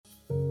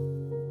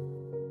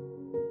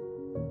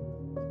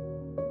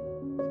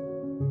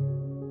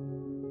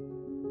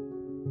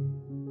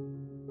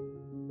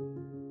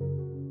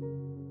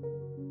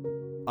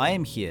I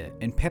am here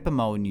in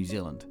Papamoa, New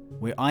Zealand,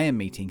 where I am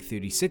meeting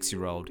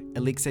 36-year-old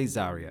Alexei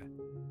Zaria.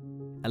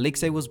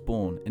 Alexei was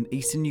born in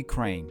eastern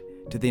Ukraine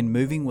to then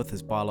moving with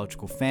his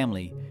biological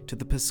family to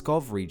the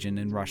Pskov region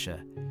in Russia.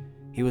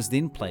 He was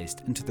then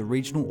placed into the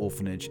regional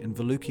orphanage in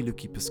Veluki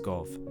Luki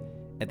Pskov.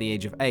 At the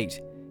age of 8,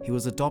 he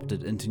was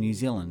adopted into New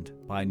Zealand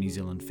by a New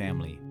Zealand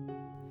family.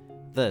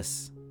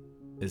 This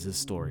is his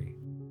story.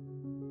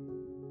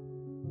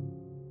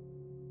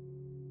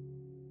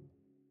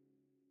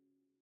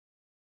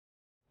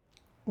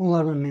 All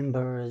I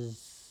remember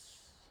is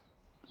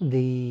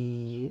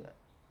the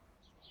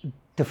two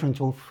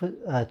different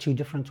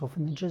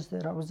orphanages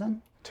that I was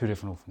in. Two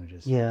different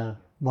orphanages? Yeah,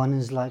 one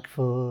is like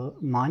for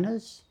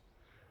minors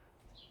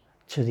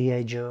to the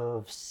age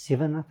of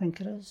 7, I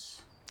think it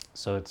is.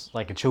 So it's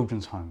like a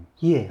children's home?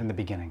 Yeah. In the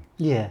beginning?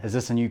 Yeah. Is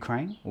this in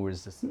Ukraine or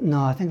is this?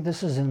 No, I think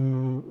this is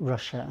in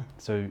Russia.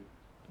 So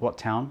what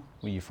town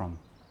were you from?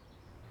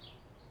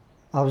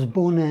 I was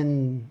born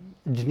in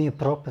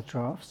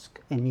Dnipropetrovsk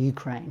in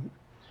Ukraine,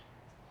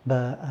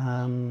 but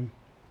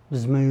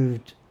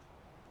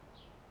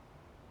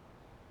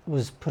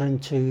was put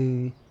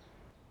into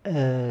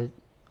an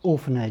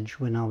orphanage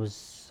when I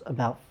was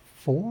about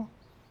 4.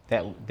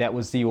 That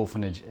was the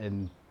orphanage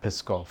in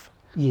Pskov?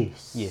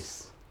 Yes.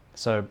 Yes.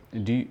 So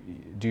do you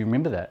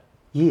remember that?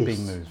 Yes.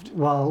 Being moved?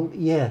 Well,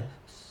 yes,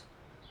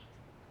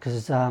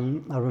 because I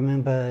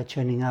remember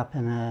turning up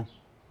in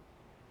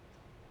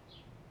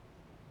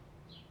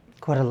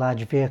quite a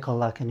large vehicle,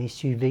 like an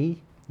SUV,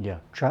 Yeah.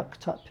 truck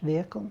type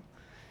vehicle,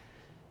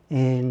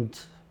 and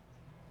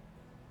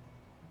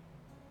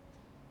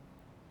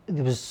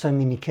there was so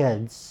many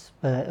kids,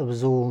 but it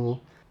was all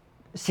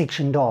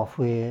sectioned off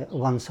where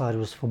one side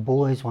was for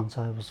boys, one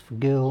side was for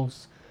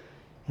girls,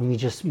 and we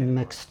just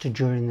mixed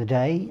during the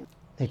day.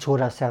 They taught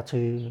us how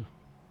to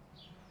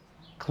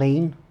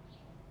clean,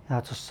 how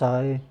to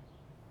sew.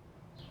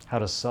 How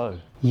to sew?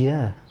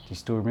 Yeah. Do you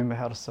still remember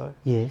how to sew?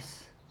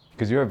 Yes.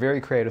 Because you're a very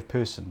creative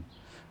person,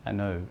 I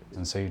know.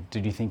 And so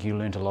did you think you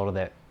learned a lot of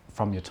that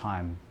from your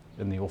time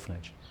in the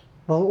orphanage?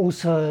 Well,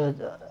 also,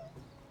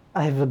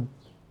 I have a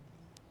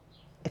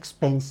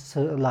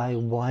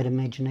wide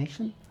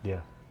imagination. Yeah.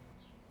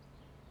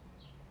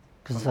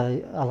 Because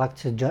I like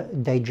to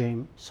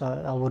daydream, so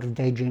I would have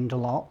daydreamed a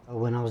lot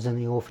when I was in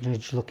the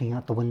orphanage, looking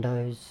out the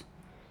windows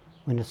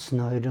when it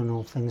snowed and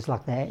all things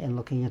like that, and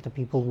looking at the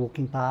people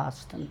walking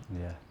past. And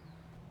Yeah.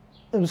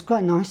 it was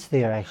quite nice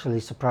there,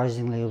 actually.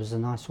 Surprisingly, it was a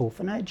nice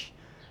orphanage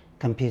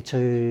compared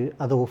to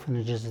other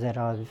orphanages that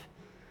I've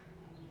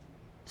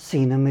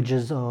seen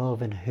images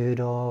of and heard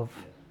of.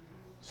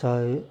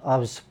 So I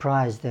was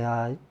surprised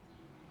that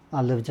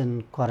I lived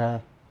in quite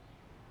a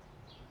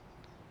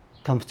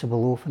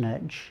comfortable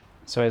orphanage.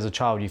 So as a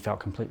child, you felt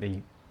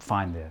completely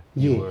fine there?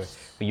 Yes.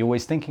 Were you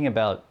always thinking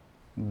about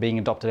being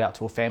adopted out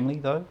to a family,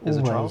 though, as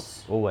a child?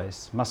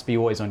 Always. Must be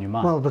always on your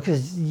mind. Well,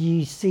 because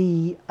you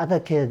see other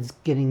kids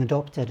getting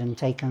adopted and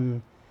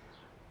taken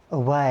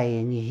away,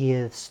 and you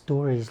hear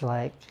stories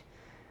like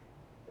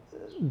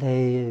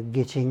they're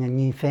getting a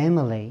new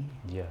family.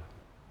 Yeah.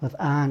 With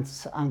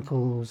aunts,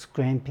 uncles,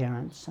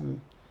 grandparents,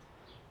 and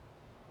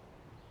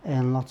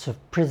lots of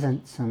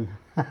presents, and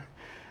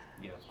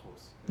Yeah, of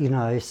course. you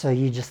know, so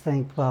you just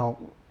think, well,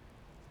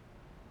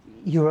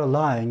 you're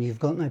alone, you've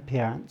got no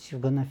parents,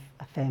 you've got no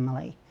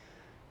family,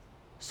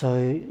 so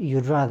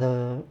you'd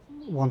want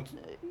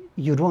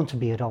to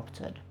be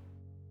adopted.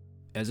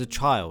 As a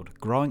child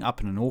growing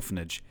up in an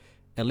orphanage,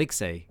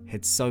 Alexei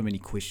had so many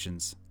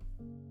questions.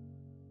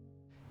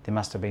 There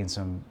must have been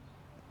some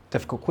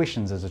difficult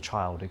questions as a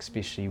child,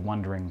 especially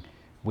wondering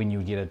when you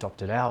would get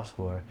adopted out,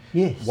 or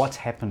Yes. what's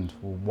happened,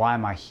 or why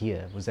am I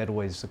here? Was that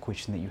always the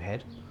question that you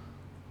had?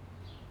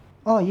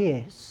 Oh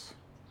yes.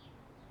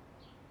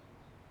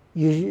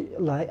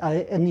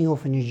 In the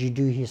orphanage, you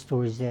do hear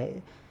stories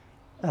that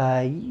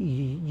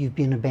you've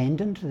been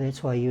abandoned.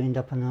 That's why you end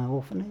up in an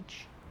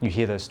orphanage. You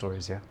hear those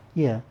stories, yeah?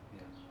 Yeah.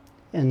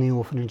 In the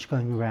orphanage,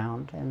 going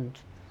around,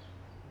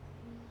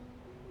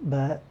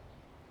 but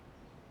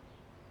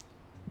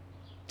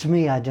to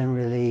me, I didn't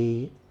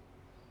really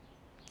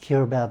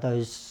care about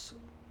those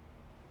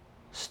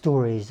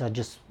stories. I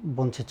just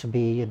wanted to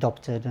be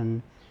adopted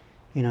and,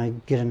 you know,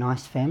 get a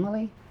nice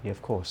family. Yeah,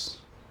 of course.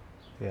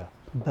 Yeah.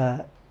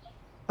 But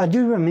I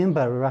do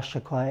remember Russia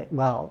quite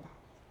well,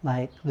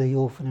 like the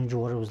orphanage,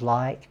 what it was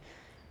like,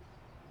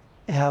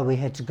 how we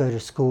had to go to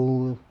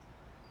school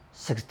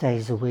 6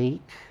 days a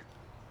week.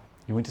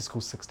 You went to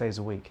school 6 days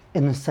a week?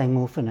 In the same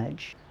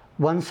orphanage.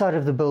 One side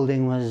of the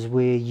building was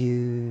where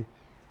you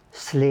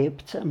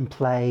slept and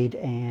played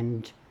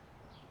and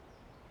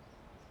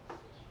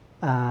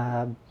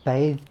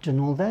bathed and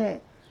all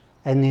that.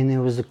 And then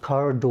there was a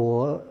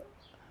corridor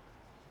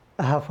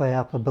halfway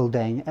up a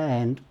building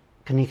and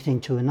connecting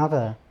to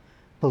another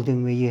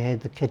building where you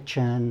had the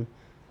kitchen,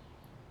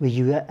 where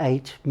you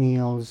ate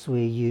meals, where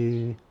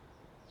you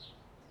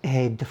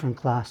had different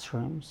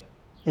classrooms.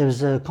 It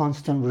was a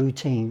constant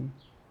routine.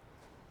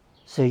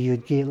 So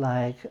you'd get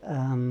like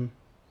 1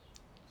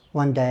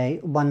 and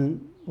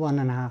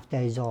a half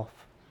days off.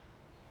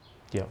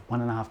 Yeah,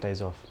 1.5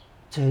 days off.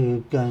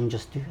 to go and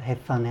just have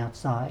fun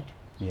outside.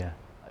 Yeah.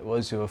 What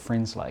was your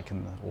friends like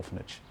in the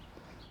orphanage?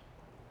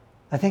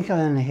 I think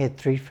I only had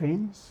 3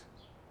 friends.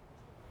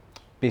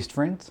 Best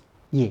friends?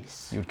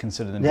 Yes. You would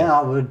consider them? Then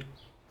I would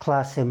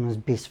class them as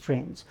best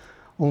friends.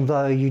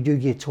 Although you do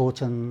get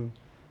taught in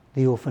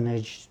the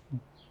orphanage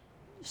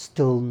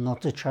still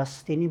not to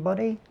trust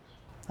anybody,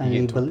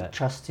 only get taught that?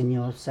 trust in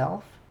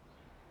yourself.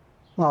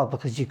 Well,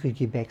 because you could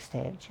get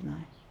backstabbed, you know.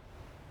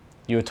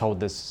 You were told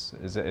this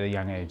at a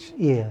young age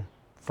Yeah.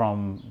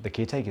 from the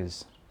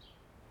caretakers?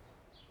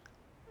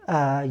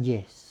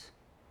 Yes.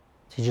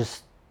 To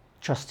just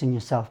trust in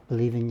yourself,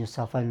 believe in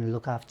yourself, only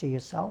look after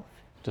yourself.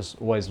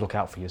 Just always look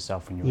out for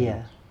yourself when you're Yeah.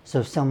 ill. So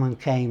if someone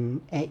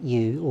came at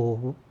you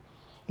or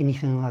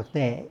anything like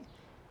that,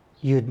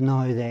 you'd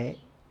know that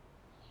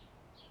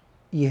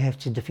you have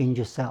to defend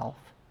yourself.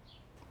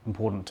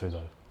 Important too,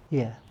 though.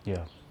 Yeah.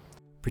 Yeah.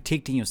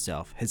 Protecting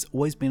yourself has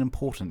always been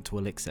important to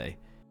Alexei,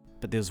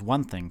 but there's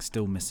one thing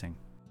still missing.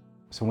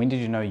 So when did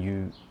you know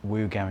you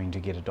were going to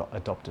get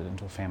adopted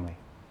into a family?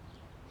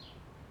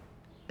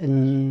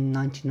 In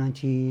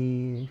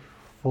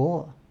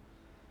 1994,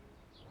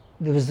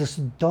 there was this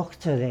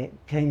doctor that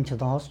came to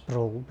the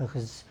hospital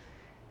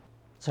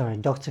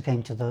doctor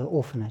came to the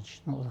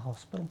orphanage, not the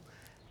hospital,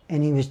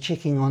 and he was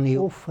checking on the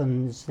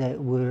orphans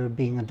that were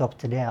being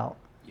adopted out.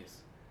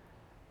 Yes.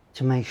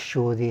 To make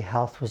sure their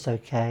health was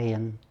okay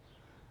and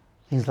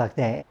things like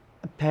that.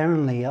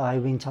 Apparently, I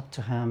went up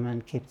to him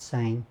and kept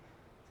saying,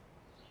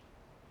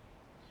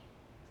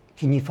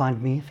 "Can you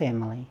find me a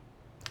family?"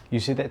 You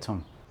said that to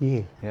him?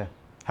 Yeah. Yeah.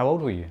 How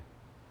old were you?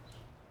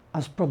 I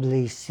was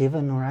probably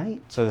 7 or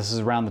 8. So this is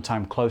around the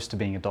time close to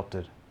being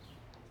adopted?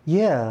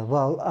 Yeah,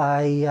 well,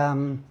 I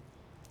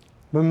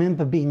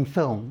remember being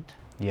filmed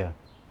Yeah.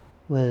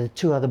 with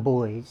 2 other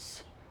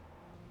boys,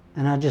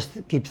 and I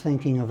just keep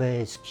thinking of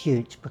it as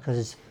cute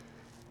because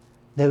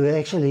they were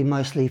actually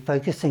mostly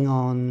focusing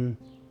on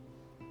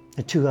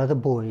the 2 other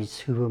boys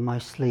who were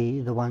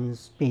mostly the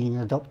ones being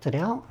adopted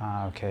out.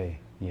 Ah, okay.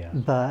 Yeah.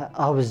 But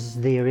I was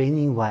there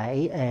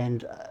anyway,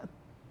 and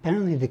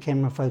apparently the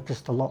camera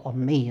focused a lot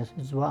on me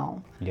as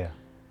well. Yeah.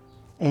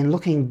 And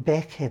looking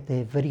back at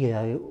the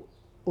video,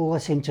 all I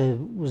seemed to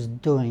was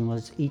doing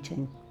was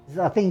eating.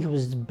 I think it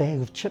was a bag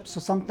of chips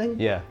or something.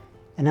 Yeah.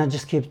 And I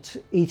just kept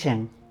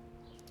eating.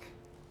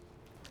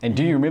 And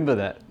do you remember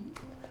that?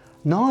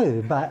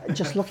 No, but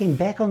just looking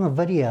back on the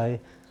video, I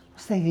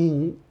was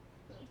thinking,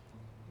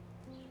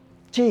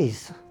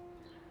 geez,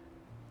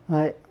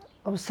 I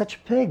was such a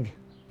pig.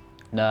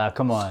 Nah,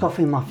 come on.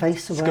 Scoffing my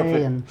face away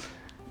Scoffing. and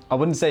I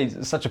wouldn't say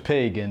such a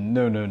pig and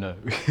no. no,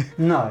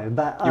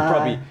 but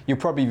You're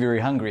probably very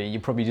hungry.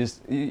 You probably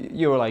just,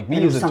 you were like me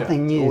it was as a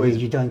something new always- that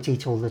you don't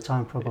eat all the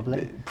time,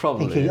 probably.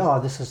 Probably. Thinking, oh,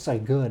 this is so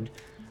good,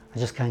 I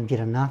just can't get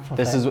enough of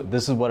This it.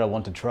 is what I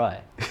want to try.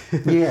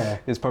 Yeah.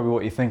 It's probably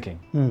what you're thinking.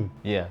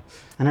 Yeah.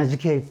 And I just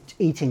kept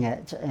eating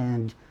it,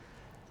 and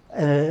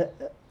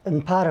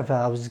part of it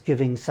I was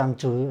giving some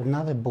to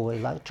another boy,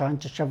 like trying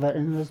to shove it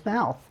in his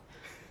mouth,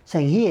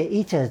 saying, "Here,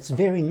 eat it, it's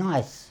very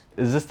nice."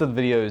 Is this the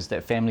videos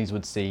that families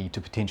would see to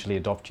potentially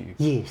adopt you?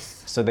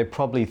 Yes. So they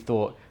probably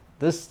thought,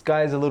 this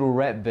guy's a little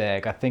rat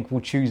bag, I think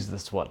we'll choose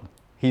this one.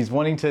 He's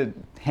wanting to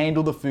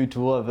handle the food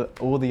to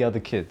all the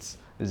other kids.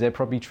 Is that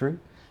probably true?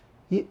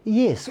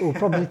 Yes, or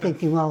probably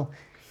thinking, well,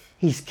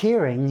 he's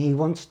caring, he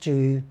wants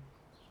to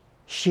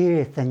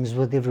share things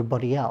with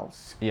everybody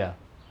else, Yeah,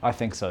 I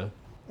think so.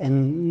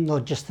 and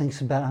not just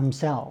thinks about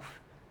himself.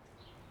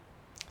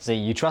 See,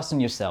 you trust in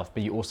yourself,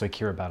 but you also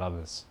care about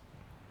others.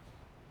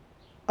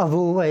 I've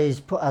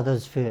always put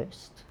others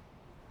first,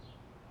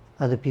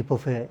 other people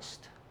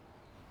first.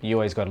 You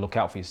always got to look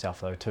out for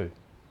yourself though too.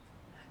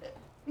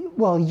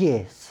 Well,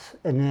 yes,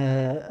 in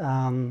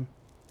a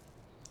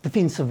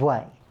defensive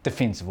way.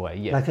 Defensive way,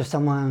 yeah. Like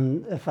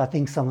if I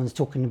think someone's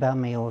talking about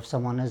me, or if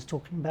someone is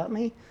talking about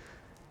me,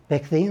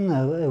 back then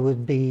it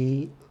would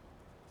be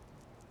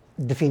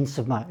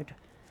defensive mode.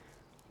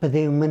 But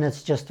then when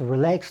it's just a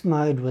relaxed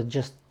mode with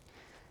just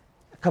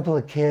a couple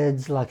of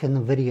kids, like in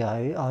the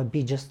video, I'd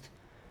be just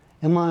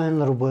in my own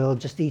little world,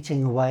 just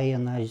eating away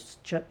in those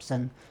chips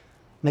and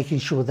making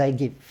sure they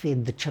get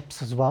fed the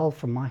chips as well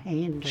from my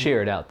hand.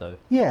 Share it out though.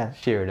 Yeah.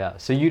 Share it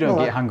out. So you don't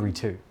Well, get hungry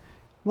too.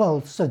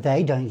 Well, so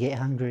they don't get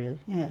hungry.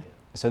 Yeah.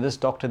 So this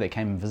doctor that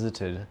came and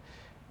visited,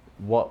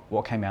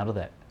 what came out of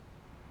that?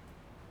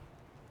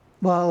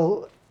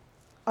 Well,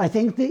 I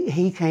think that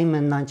he came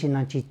in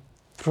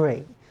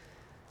 1993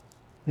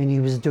 when he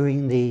was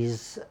doing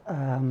these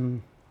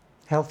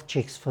health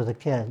checks for the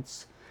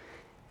kids.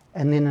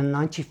 And then in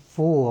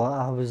 94,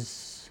 I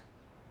was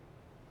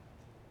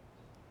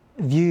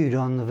viewed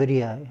on the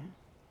video.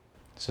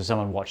 So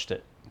someone watched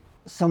it.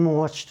 Someone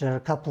watched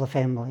a couple of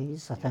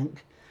families, I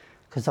think,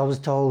 because I was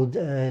told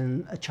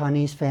a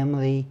Chinese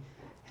family,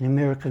 an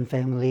American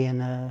family,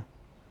 and a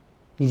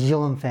New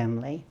Zealand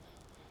family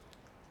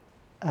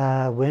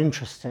were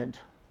interested.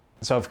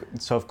 So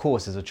of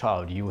course, as a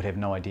child, you would have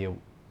no idea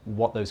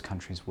what those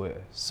countries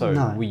were. So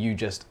No. were you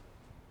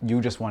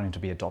were just wanting to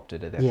be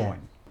adopted at that Yeah.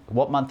 point?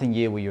 What month and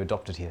year were you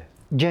adopted here?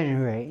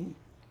 January.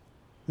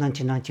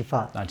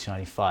 1995.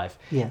 1995.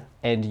 Yeah.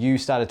 And you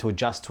started to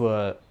adjust to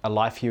a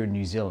life here in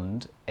New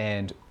Zealand,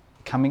 and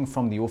coming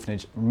from the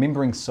orphanage,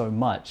 remembering so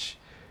much,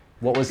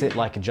 what was it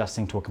like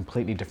adjusting to a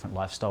completely different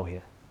lifestyle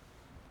here?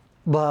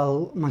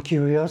 Well, my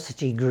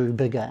curiosity grew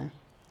bigger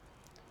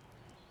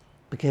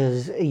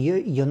because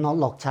you're not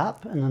locked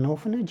up in an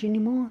orphanage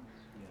anymore.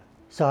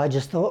 So I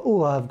just thought,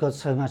 oh, I've got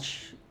so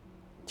much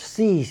to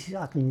see.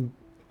 I can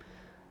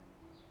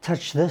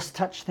touch this,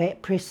 touch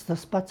that, press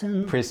this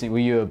button. Were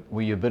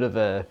you a bit of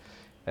a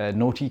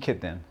naughty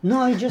kid then?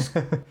 No, just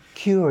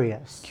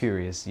curious.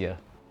 Curious, yeah.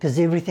 Because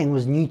everything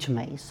was new to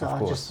me. So Of I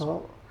course. just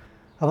thought,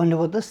 I wonder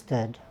what this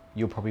did.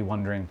 You're probably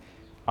wondering,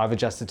 I've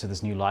adjusted to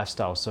this new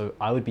lifestyle, so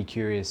I would be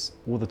curious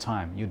all the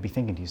time. You'd be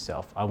thinking to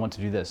yourself, I want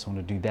to do this, I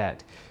want to do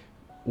that.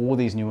 All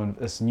these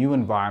this new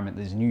environment,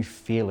 these new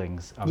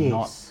feelings. I'm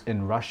not Yes.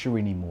 in Russia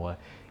anymore.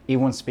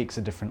 Everyone speaks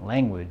a different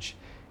language.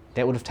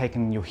 That would have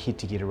taken your head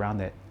to get around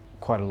that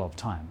quite a lot of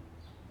time.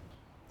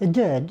 It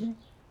did,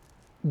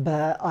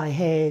 but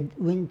I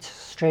went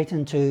straight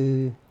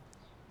into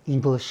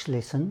English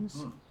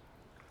lessons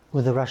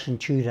with a Russian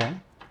tutor,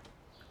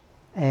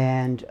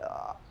 and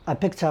I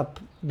picked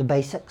up the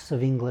basics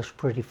of English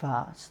pretty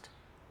fast.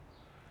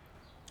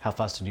 How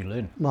fast did you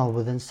learn? Well,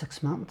 within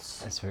 6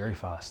 months, That's very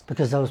fast.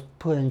 because I was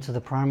put into the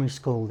primary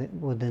school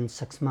within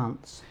 6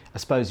 months. I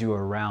suppose you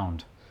were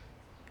around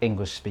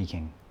English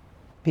speaking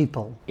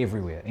People,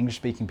 everywhere, English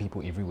speaking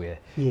people everywhere.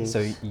 Yes. So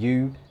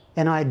you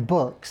and I had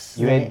books.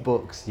 had that-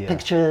 books, yeah.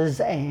 pictures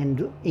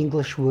and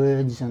English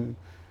words, and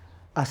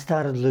I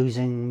started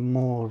losing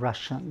more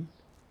Russian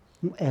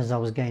as I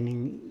was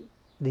gaining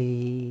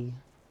the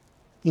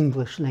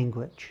English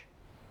language.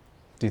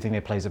 Do you think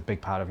that plays a big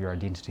part of your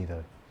identity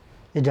though?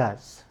 It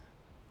does.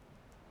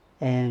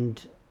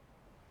 And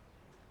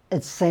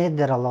it's sad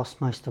that I lost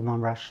most of my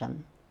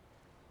Russian.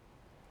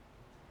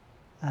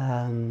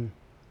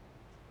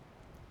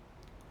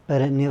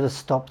 But it never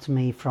stopped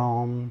me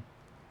from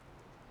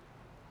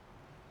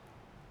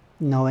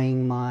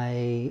knowing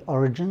my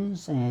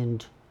origins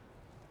and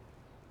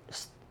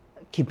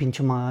keeping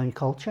to my own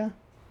culture.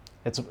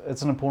 It's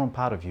an important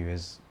part of you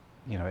as,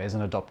 you know, as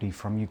an adoptee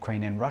from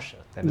Ukraine and Russia.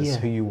 That is Yeah.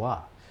 who you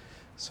are.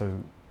 So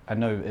I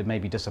know it may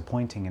be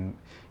disappointing and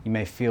you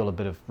may feel a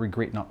bit of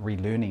regret not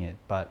relearning it,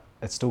 but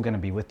it's still going to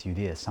be with you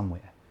there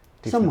somewhere.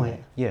 Somewhere.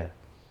 Yeah.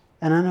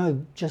 And I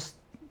know just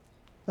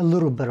a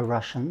little bit of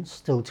Russian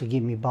still to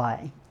get me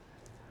by.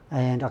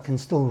 And I can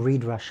still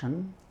read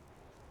Russian.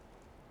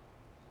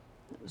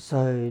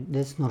 So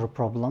that's not a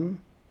problem.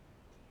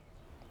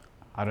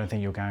 I don't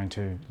think you're going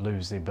to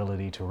lose the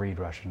ability to read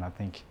Russian. I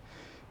think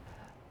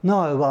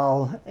No,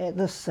 well, at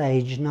this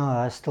age, no,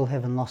 I still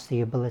haven't lost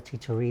the ability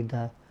to read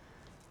the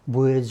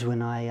words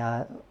when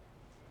I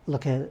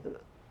look at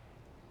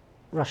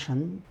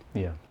Russian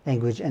yeah.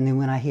 language. And then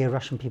when I hear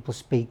Russian people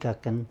speak, I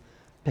can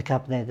pick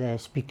up that they're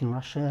speaking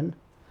Russian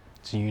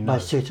So you know. by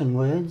certain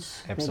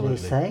words Absolutely.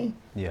 that they say.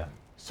 Yeah.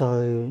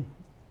 So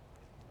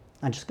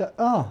I just go,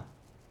 oh,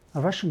 a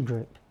Russian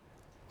group.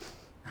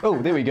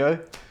 Oh, there we go.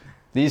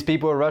 These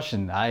people are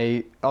Russian.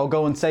 I'll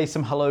go and say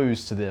some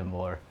hellos to them,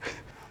 or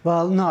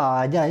Well, no,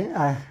 I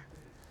don't.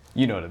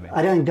 you know what I mean.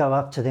 I don't go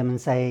up to them and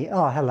say,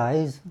 oh,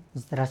 hello,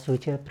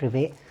 здравствуйте,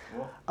 привет.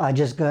 I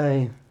just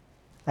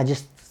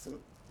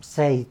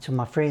say to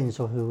my friends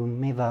or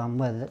whomever I'm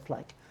with, it's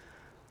like,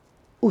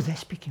 oh, they're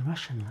speaking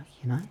Russian, like,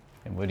 you know.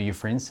 And what do your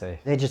friends say?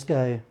 They just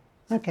go,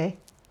 okay,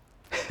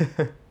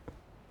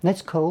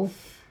 that's cool.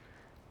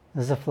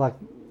 As if like,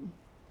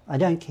 I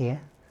don't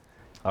care.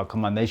 Oh,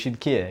 come on, they should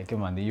care.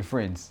 Come on, they're your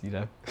friends, you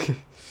know.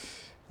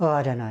 Oh,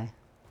 I don't know.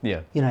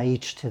 Yeah, You know,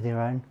 each to their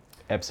own.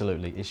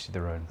 absolutely. Each to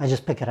their own. I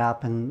just pick it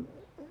up and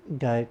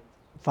go,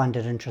 find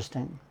it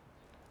interesting.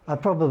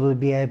 I'd probably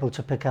be able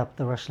to pick up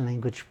the Russian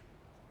language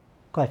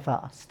quite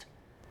fast.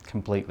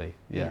 Completely.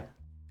 Yeah.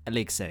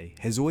 Alexei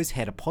has always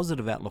had a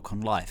positive outlook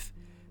on life,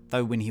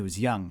 though when he was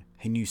young,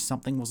 he knew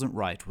something wasn't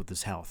right with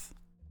his health.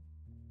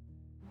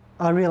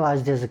 I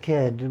realized as a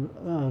kid,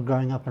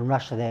 growing up in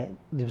Russia, that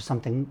there was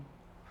something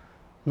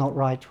not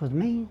right with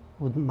me,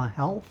 with my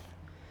health.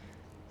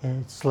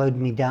 It slowed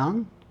me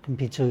down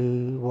compared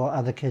to what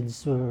other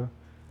kids were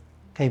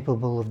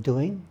capable of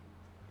doing.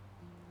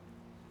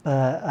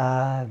 But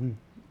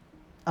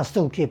I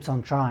still kept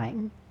on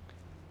trying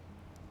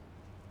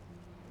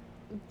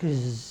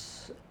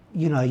because,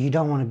 you know, you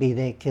don't want to be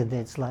that kid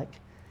that's like,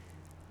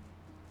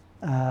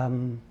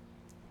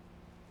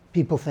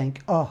 people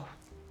think, oh,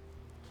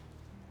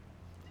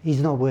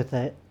 he's not worth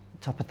it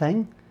type of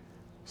thing.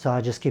 So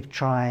I just kept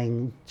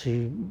trying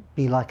to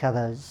be like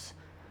others,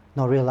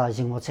 not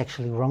realizing what's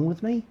actually wrong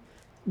with me.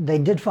 They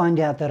did find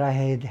out that I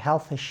had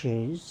health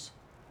issues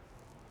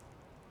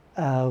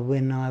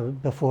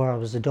before I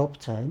was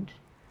adopted,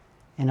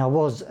 and I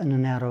was in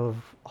and out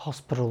of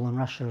hospital in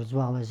Russia as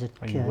well as a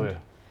Oh, kid. you were.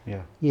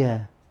 Yeah.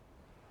 Yeah.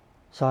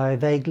 So I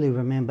vaguely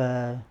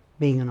remember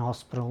being in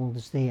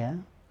hospitals there.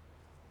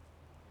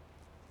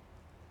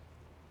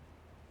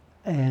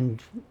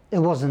 And it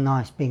wasn't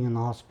nice being in the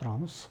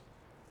hospitals.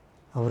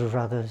 I would have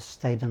rather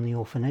stayed in the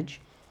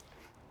orphanage.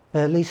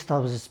 But at least I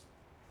was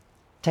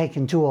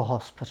taken to a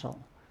hospital,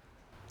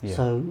 Yeah,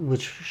 so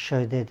which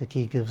showed that the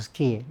kid was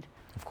scared.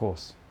 of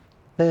course.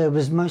 But it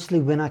was mostly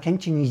when I came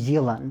to New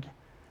Zealand,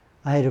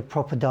 I had a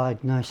proper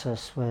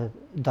diagnosis with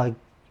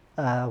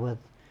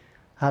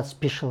heart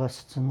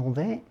specialists and all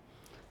that.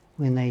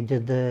 When they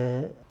did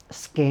the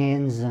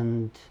scans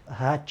and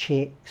heart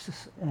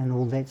checks and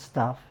all that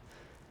stuff,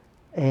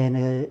 and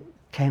it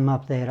came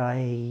up that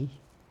I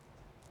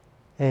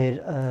had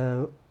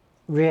a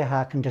rare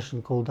heart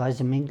condition called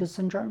Eisenmenger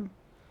syndrome.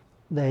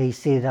 They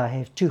said I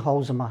have 2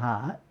 holes in my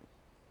heart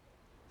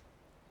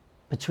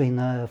between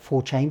the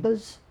 4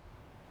 chambers.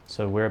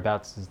 So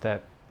whereabouts is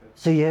that?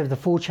 So you have the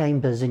 4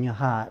 chambers in your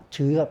heart,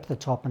 2 up the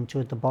top and 2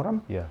 at the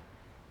bottom. Yeah.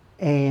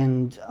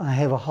 And I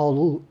have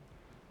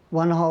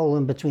one hole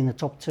in between the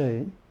top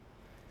 2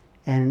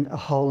 and a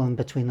hole in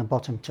between the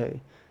bottom 2.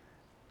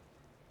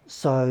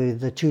 So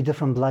the 2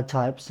 different blood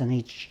types in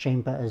each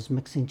chamber is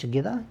mixing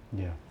together,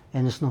 Yeah.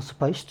 and it's not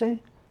supposed to.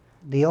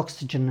 The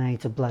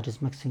oxygenated blood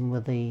is mixing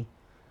with the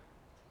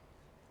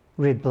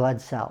red blood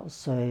cells,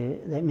 so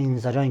that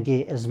means I don't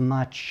get as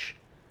much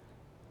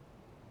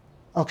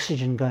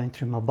oxygen going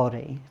through my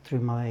body,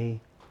 through my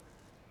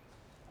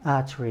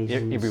arteries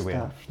and Everywhere.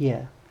 stuff.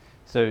 Yeah.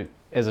 So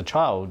as a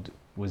child,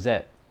 was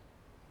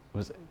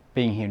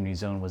being here in New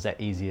Zealand, was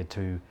that easier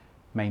to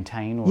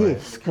maintain? Or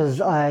Yes, because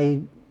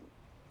I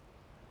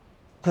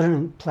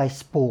couldn't play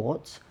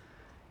sports,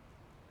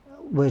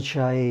 which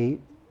I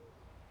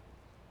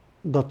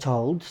got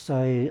told,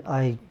 so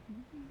I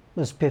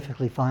was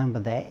perfectly fine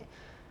with that.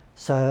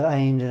 So I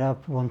ended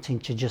up wanting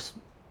to just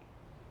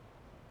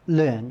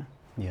learn.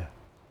 Yeah.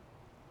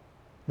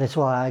 That's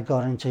why I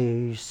got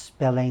into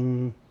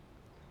spelling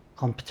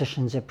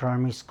competitions at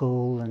primary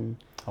school and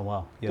Oh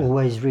wow. Yeah.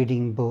 always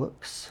reading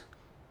books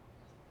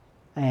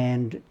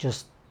and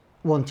just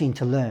wanting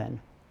to learn,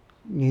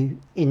 knew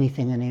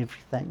anything and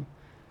everything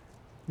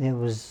that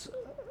was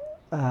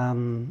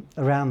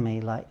around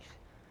me, like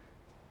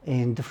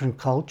in different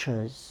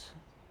cultures,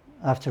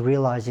 after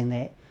realizing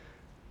that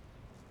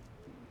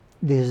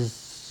there's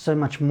so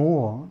much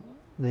more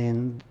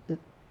than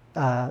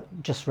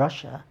just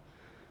Russia,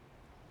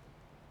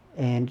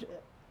 and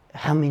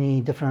how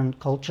many different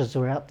cultures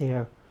are out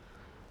there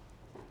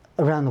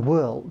around the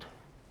world,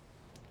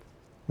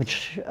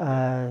 which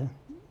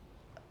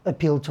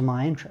appealed to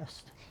my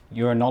interest.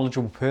 You're a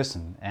knowledgeable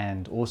person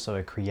and also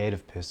a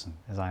creative person,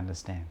 as I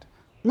understand.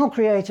 Not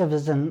creative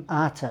as an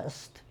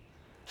artist.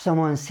 If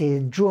someone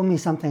said, draw me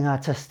something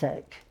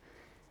artistic,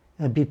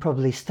 it'd be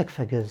probably stick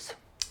figures.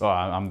 Oh,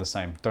 I'm the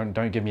same.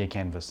 Don't give me a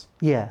canvas.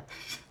 Yeah.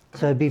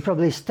 So it'd be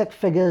probably stick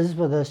figures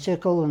with a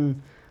circle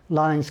and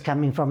lines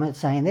coming from it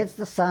saying, that's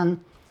the sun,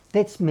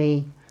 that's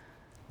me.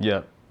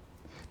 Yeah.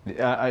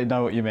 I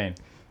know what you mean.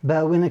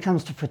 But when it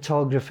comes to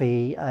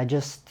photography, I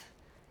just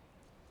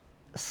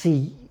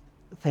see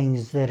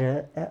things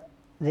that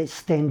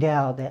stand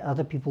out that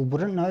other people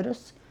wouldn't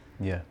notice.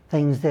 Yeah.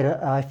 Things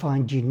that I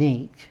find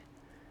unique.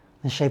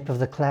 The shape of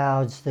the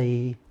clouds,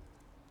 the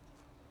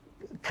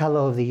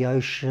color of the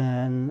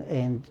ocean,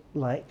 and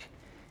like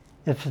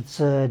if it's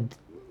a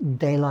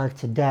day like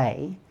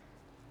today,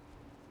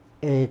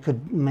 it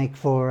could make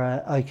for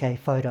a okay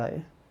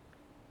photo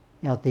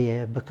out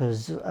there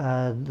because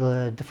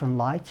the different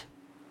light.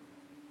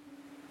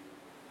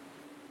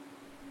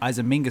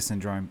 Eisenmenger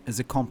syndrome is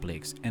a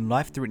complex and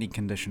life-threatening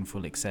condition for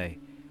Alexei,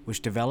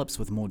 which develops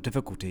with more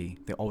difficulty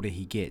the older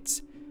he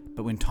gets.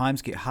 But when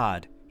times get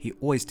hard, he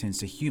always turns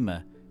to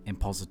humour and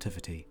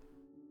positivity.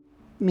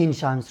 Many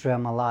times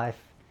throughout my life,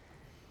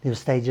 there were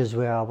stages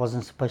where I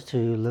wasn't supposed to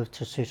live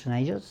to certain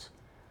ages,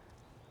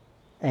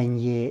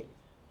 and yet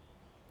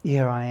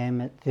here I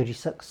am at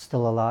 36,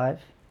 still alive.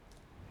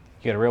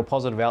 You got a real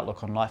positive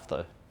outlook on life,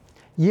 though.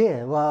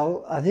 Yeah,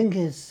 well, I think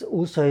it's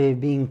also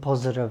being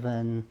positive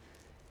and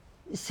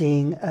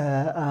seeing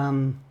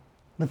the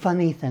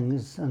funny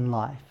things in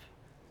life,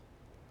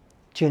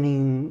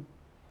 turning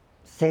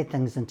sad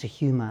things into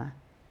humour,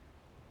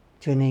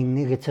 turning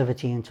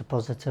negativity into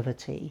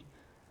positivity.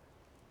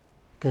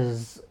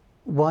 Because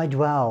why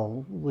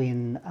dwell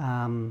when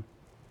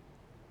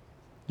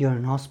you're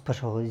in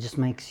hospital? It just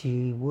makes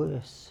you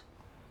worse.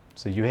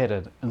 So you had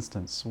an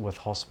instance with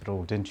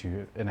hospital, didn't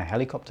you, in a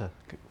helicopter,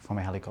 from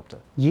a helicopter?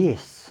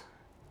 Yes.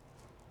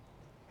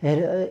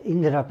 It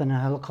ended up in a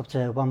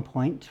helicopter at one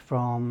point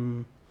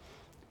from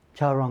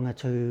Tauranga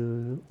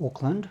to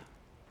Auckland.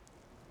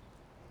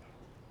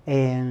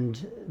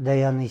 And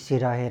they only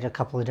said I had a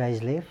couple of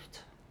days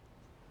left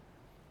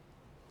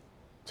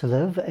to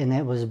live, and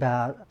that was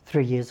about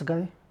 3 years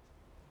ago.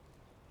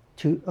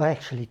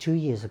 Actually 2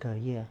 years ago,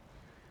 yeah.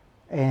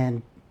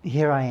 And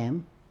here I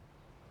am,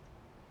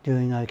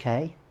 doing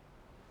okay.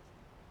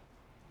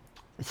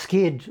 It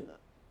scared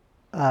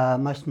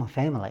most of my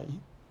family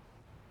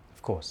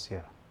Of course,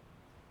 yeah.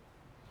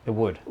 It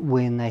would.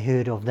 when they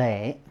heard of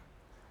that.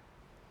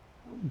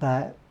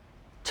 But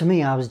to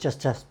me, I was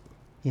just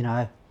you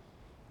know,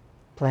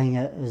 playing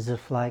it as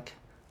if like,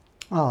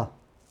 oh,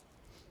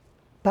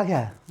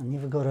 bugger, I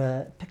never got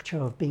a picture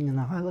of being in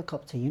a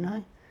helicopter, you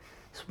know?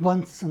 It's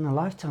once in a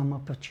lifetime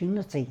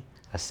opportunity.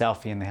 A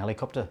selfie in the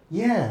helicopter?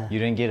 Yeah. You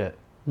didn't get it?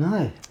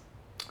 No.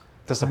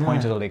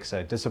 Disappointed, No.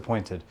 Alexei,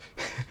 disappointed.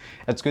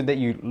 It's good that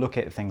you look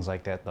at things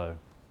like that though.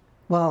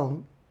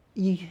 Well,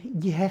 you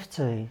have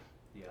to.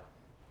 Yeah.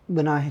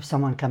 When I have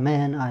someone come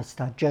in, I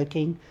start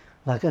joking,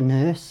 like a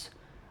nurse.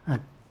 I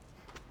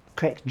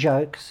crack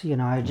jokes, you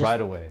know, just Right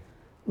away.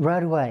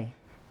 right away.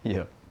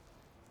 Yeah.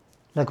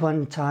 Like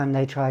one time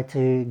they tried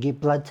to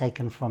get blood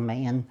taken from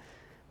me, and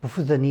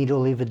before the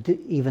needle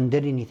even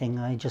did anything,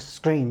 I just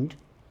screamed.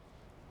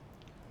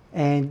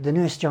 And the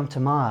nurse jumped a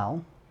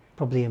mile,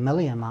 probably a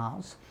million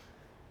miles,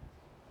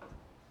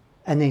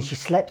 and then she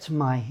slapped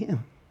my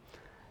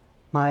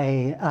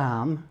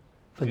arm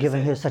for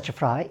giving her such a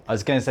fright. I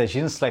was going to say, she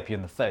didn't slap you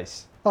in the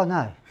face. Oh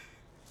no,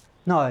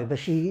 no, but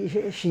she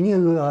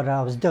knew what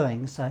I was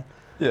doing, so.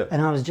 Yeah.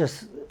 And I was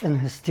just in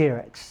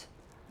hysterics.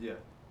 Yeah.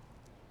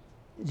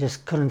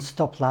 Just couldn't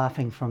stop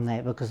laughing from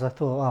that because I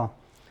thought, oh,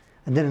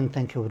 I didn't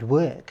think it would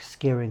work,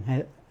 scaring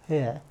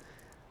her,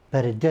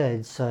 but it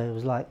did. So it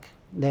was like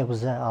that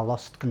was it. I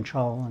lost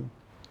control and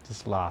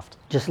Just laughed.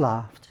 just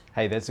laughed.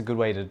 Hey, that's a good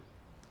way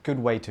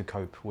to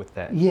cope with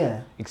that.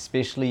 Yeah,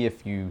 Especially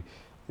if you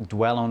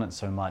dwell on it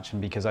so much,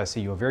 and because I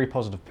see you're a very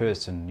positive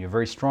person, you're a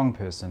very strong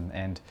person,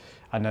 and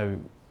I know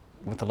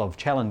with a lot of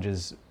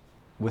challenges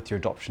with your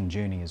adoption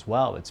journey as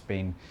well, it's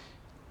been,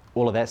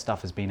 all of that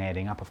stuff has been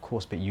adding up, of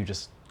course, but you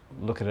just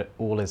look at it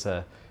all as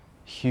a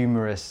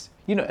humorous,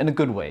 you know, in a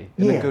good way,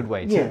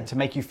 to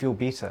make you feel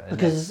better. And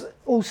because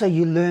also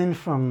you learn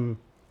from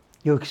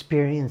your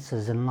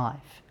experiences in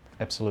life.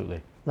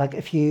 absolutely. Like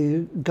if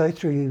you go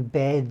through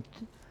bad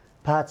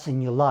parts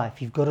in your life,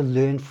 you've got to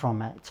learn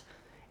from it,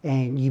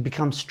 and you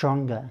become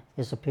stronger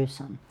as a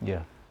person.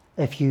 Yeah.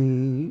 If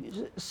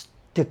you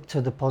stick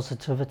to the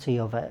positivity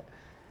of it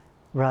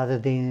rather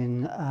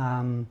than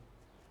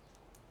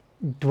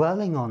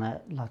dwelling on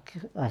it, like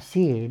I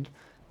said,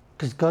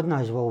 because God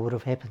knows what would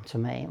have happened to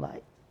me,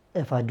 like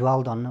if I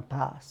dwelled on the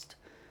past.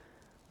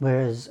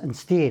 Whereas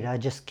instead, I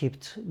just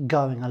kept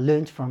going. I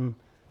learned from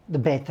the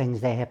bad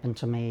things that happened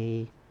to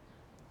me,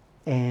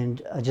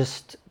 and I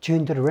just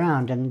turned it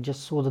around and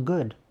just saw the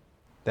good.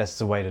 That's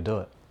the way to do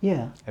it.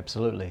 Yeah.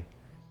 Absolutely.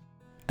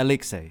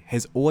 Alexei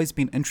has always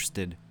been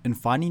interested in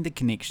finding the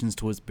connections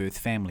to his birth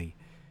family,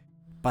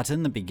 but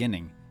in the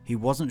beginning, he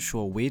wasn't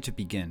sure where to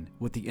begin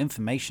with the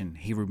information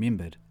he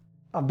remembered.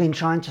 I've been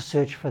trying to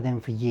search for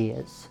them for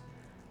years.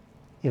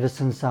 Ever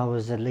since I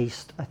was at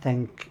least, I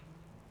think,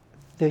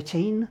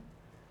 13,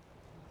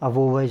 I've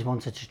always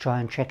wanted to try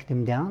and track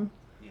them down.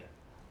 Yeah.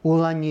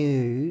 All I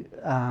knew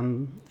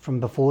from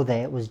before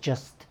that was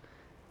just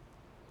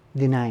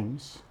their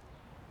names.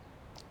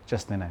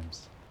 Just their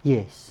names.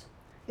 Yes.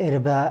 At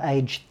about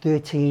age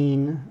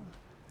 13,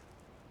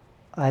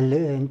 I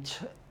learnt,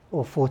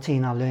 or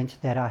 14, I learnt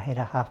that I had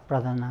a half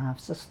brother and a half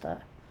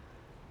sister.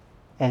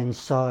 And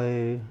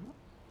so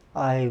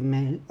I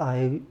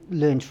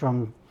learned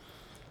from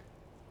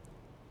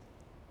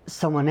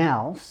someone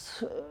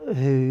else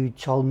who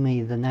told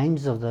me the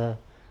names of the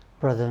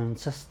brother and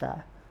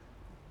sister.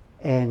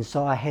 And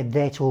so I had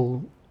that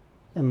all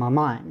in my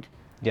mind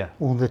Yeah.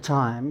 all the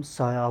time,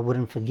 so I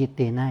wouldn't forget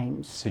their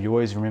names. So you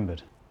always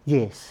remembered.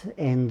 Yes,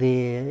 and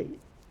their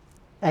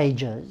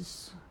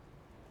ages,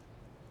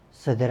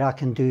 so that I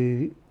can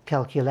do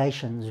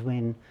calculations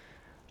when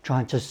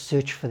trying to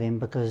search for them,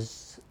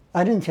 because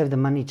I didn't have the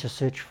money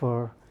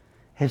to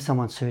have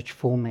someone search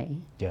for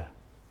me. Yeah.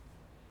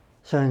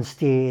 So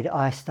instead,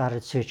 I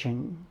started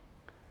searching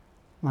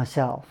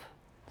myself.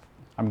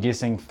 I'm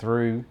guessing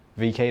through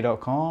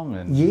vk.com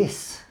and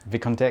Yes,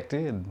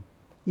 Vkontakte and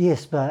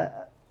yes,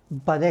 but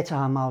by that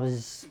time I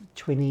was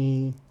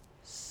 27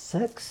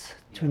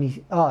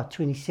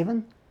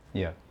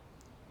 yeah.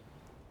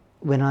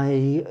 when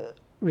I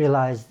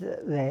realized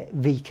that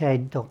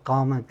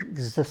vk.com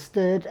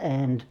existed,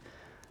 and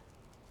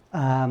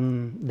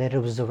that it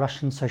was a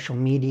Russian social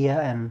media,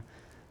 and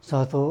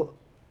so I thought,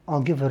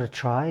 I'll give it a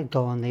try,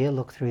 go on there,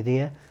 look through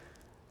there,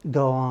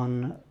 go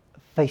on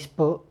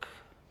Facebook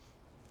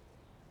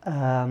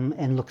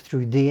and look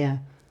through there.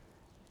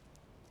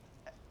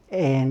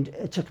 And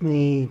it took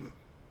me,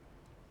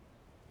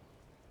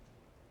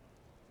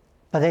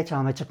 by that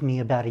time it took me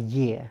about a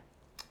year.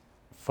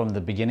 From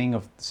the beginning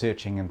of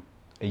searching in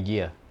a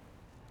year.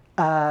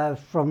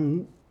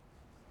 From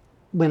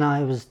when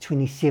I was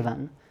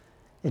 27,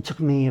 it took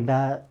me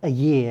about a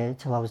year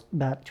till I was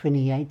about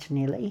 28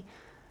 nearly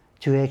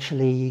to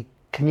actually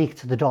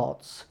connect the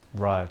dots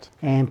Right.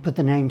 and put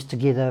the names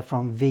together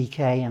from VK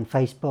and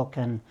Facebook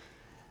and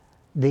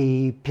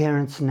the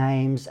parents'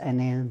 names, and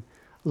then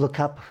look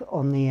up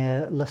on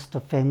their list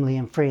of family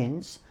and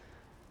friends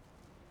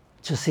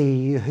to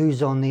see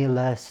who's on their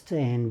list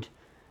and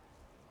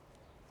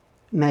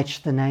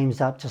match the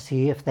names up to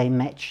see if they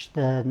match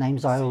the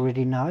names I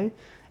already know,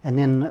 and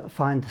then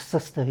find the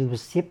sister who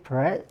was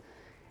separate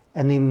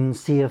and then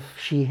see if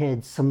she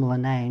had similar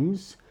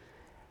names,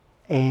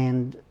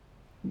 and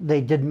they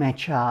did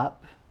match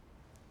up.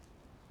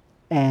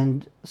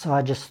 And so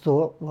I just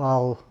thought,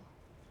 well,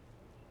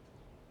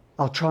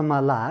 I'll try my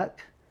luck,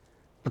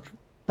 but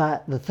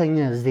But the thing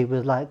is, there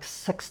were like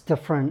 6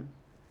 different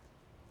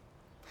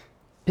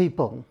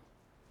people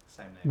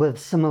Same name. with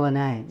similar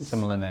names.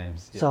 Similar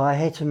names. Yeah. So I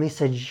had to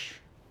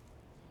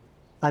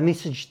I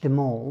messaged them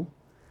all,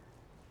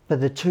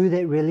 but the 2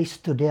 that really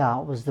stood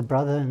out was the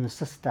brother and the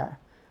sister.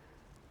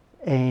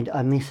 And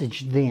I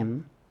messaged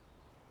them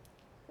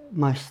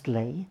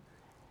mostly,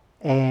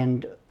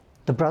 and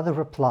the brother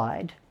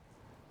replied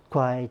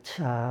quite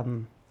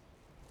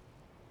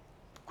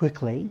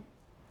quickly,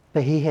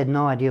 but he had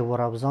no idea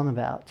what I was on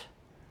about,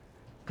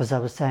 because I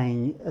was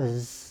saying,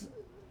 is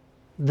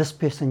this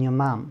person your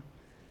mum?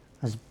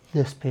 Is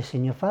this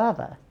person your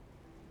father?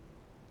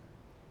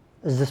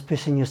 Is this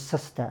person your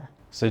sister?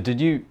 So did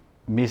you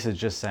message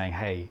just saying,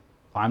 hey,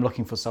 I'm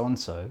looking for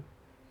so-and-so,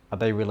 are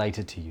they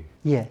related to you?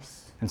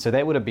 Yes. And so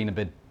that would have been a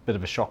bit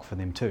of a shock for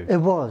them too. It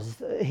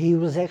was. He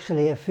was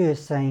actually at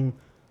first saying,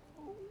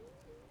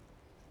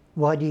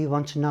 why do you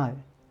want to know?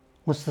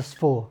 What's this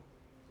for?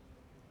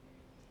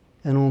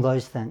 And all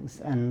those things.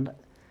 And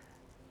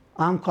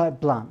I'm quite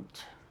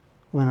blunt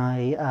when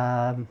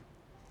I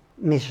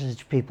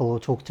message people or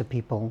talk to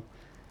people.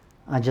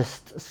 I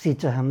just said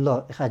to him,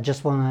 look, I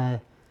just want to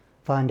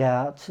find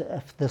out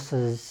if this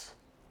is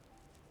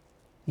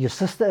your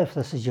sister, if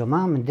this is your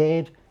mum and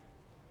dad,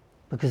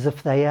 because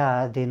if they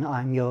are, then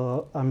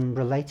I'm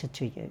related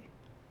to you.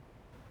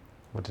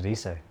 What did he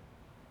say?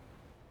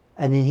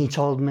 And then he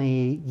told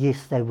me,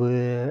 yes, they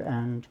were,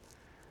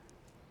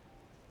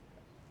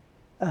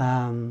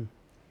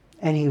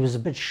 and he was a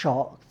bit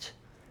shocked,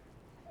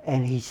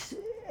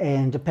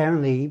 and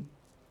apparently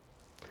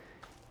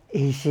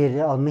he said,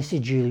 I'll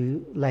message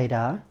you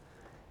later,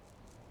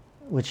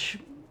 which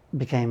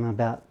became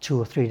about 2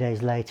 or 3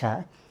 days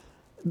later,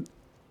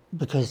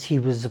 because he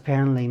was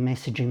apparently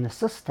messaging the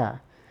sister.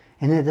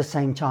 And at the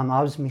same time,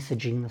 I was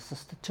messaging the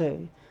sister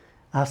too,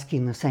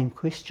 asking the same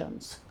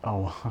questions.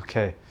 Oh,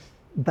 okay.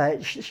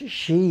 But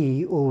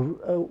she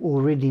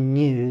already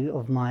knew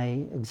of my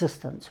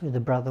existence, where the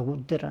brother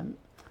didn't.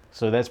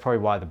 So that's probably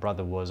why the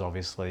brother was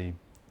obviously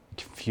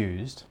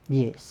confused.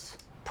 Yes.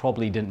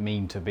 Probably didn't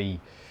mean to be,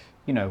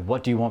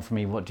 what do you want from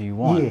me? What do you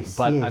want? Yes,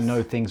 but yes. I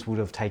know things would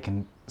have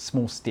taken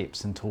small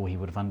steps until he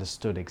would have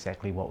understood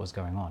exactly what was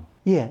going on.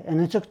 Yeah,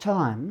 and it took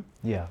time,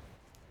 Yeah.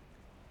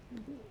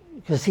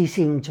 because he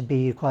seemed to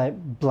be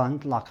quite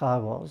blunt like I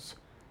was.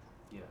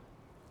 Yeah.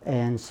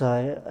 And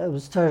so it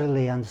was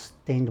totally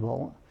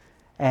understandable.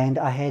 And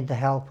I had the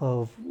help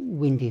of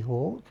Wendy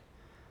Hawke,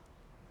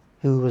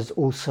 who was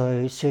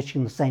also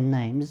searching the same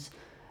names,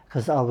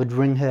 because I would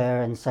ring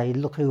her and say,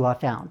 look who I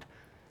found.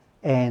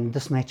 And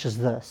this matches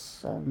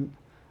this. And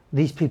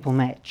these people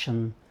match,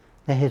 and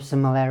they have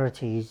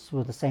similarities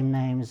with the same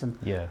names and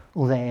Yeah.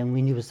 all that. And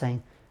Wendy was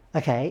saying,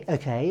 okay,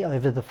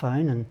 over the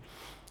phone, and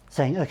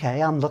saying,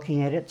 okay, I'm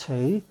looking at it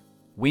too.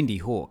 Wendy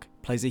Hawke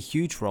plays a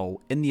huge role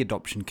in the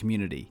adoption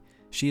community.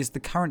 She is the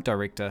current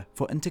director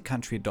for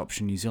Intercountry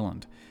Adoption New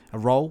Zealand, a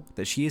role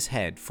that she has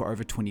had for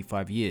over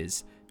 25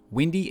 years.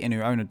 Wendy and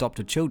her own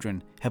adopted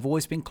children have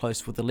always been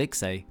close with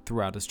Alexei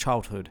throughout his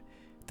childhood.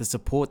 The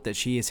support that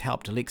she has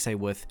helped Alexei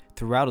with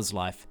throughout his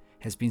life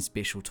has been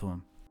special to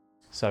him.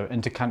 So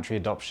Intercountry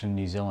Adoption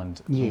New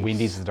Zealand, Yes.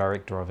 Wendy's the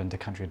director of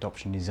Intercountry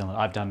Adoption New Zealand.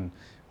 At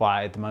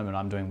the moment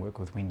I'm doing work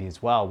with Wendy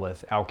as well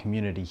with our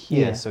community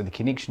here. Yeah. So the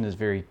connection is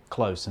very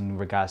close in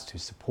regards to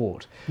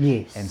support.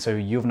 Yes. And so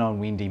you've known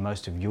Wendy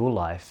most of your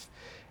life,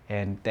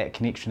 and that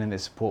connection and that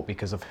support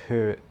because of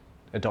her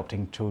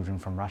adopting children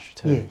from Russia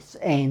too. Yes,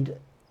 and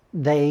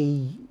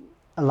they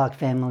are like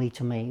family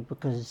to me,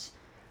 because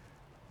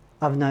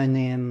I've known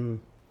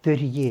them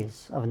 30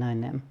 years. I've known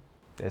them.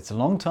 It's a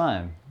long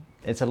time.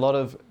 It's a lot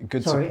of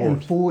good Sorry, support. in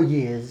 4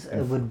 years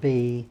it would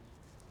be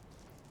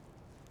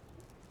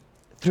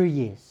 3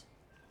 years.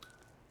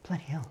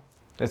 Bloody hell.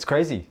 It's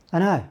crazy. I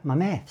know, my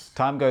maths.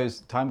 Time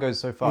goes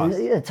so fast.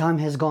 And time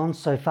has gone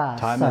so fast.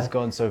 Time has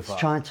gone so fast.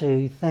 Trying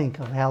to think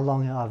of how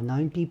long I've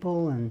known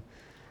people, and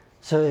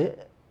so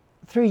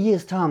 3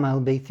 years' time it'll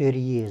be 30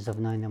 years I've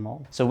known them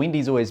all. So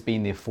Wendy's always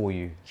been there for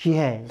you. She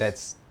has.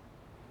 That's,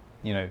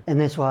 And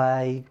that's why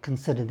I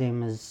consider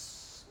them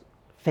as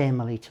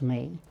family to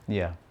me,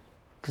 yeah.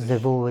 because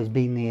they've always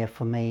been there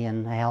for me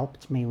and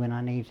helped me when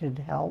I needed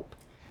help.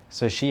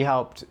 So she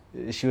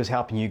was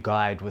helping you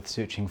guide with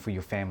searching for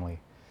your family.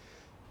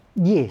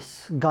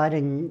 Yes,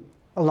 guiding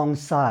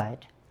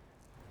alongside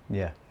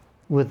Yeah.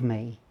 with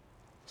me.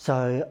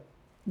 So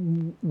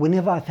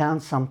whenever I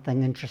found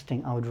something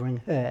interesting, I would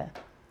ring her.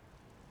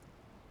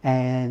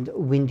 And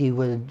Wendy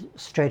would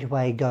straight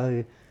away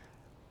go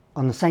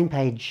on the same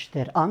page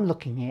that I'm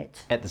looking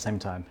at At the same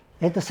time.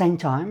 at the same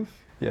time,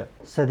 Yeah.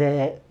 so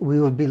that we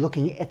would be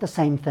looking at the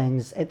same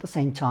things at the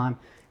same time,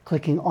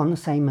 clicking on the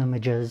same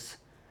images,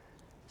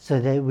 so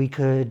that we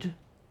could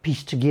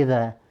piece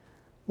together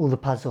all the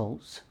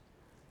puzzles.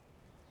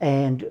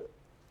 And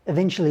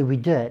eventually we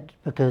did,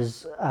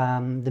 because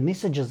the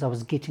messages I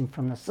was getting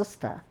from the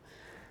sister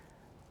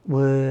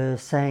were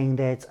saying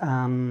that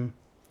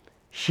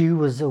she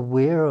was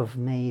aware of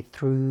me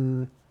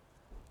through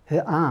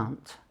her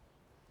aunt,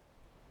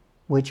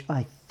 which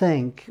I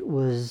think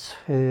was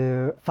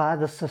her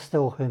father's sister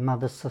or her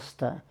mother's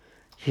sister.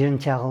 She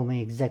didn't tell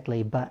me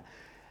exactly, but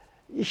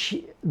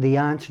the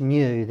aunt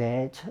knew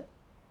that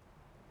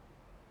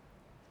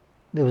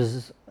there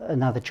was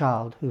another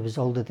child who was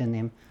older than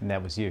them, And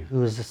that was you.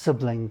 who was a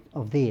sibling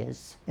of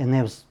theirs, and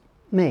that was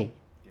me.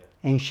 Yeah.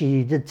 And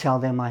she did tell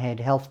them I had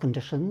health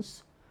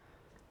conditions.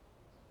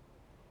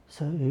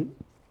 So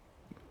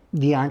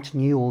the aunt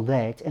knew all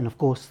that, and of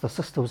course the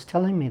sister was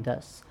telling me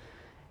this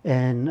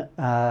in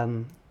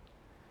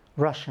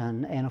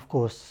Russian, and of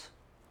course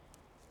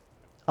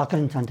I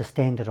couldn't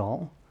understand it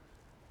all,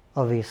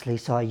 obviously,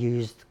 so I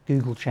used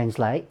Google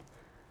Translate,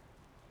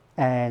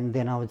 and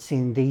then I would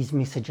send these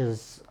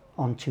messages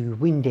onto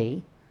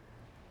Wendy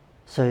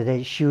so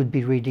that she would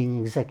be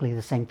reading exactly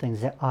the same things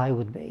that I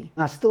would be.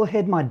 I still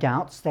had my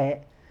doubts,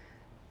 that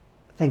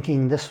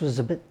thinking this was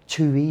a bit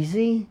too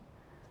easy,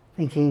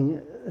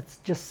 thinking it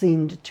just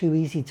seemed too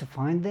easy to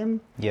find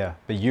them. Yeah,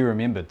 but you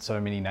remembered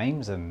so many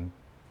names and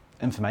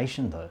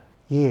information though.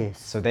 Yes.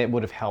 So that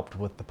would have helped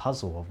with the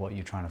puzzle of what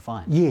you're trying to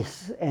find.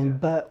 Yes,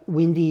 but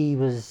Wendy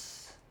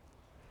was,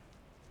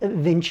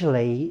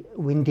 eventually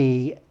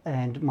Wendy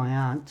and my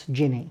aunt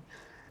Jenny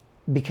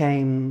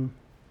became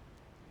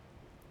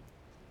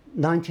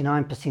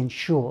 99%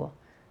 sure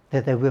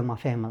that they were my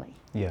family.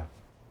 Yeah.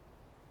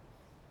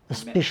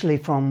 Especially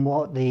from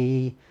what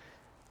the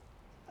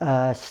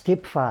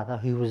stepfather,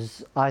 who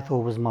I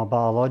thought was my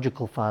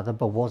biological father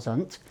but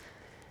wasn't,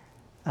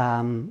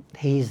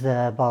 he's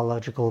the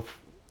biological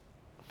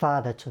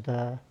father to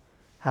the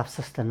half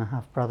sister and a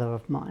half brother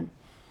of mine.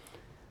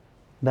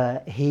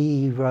 But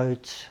he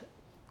wrote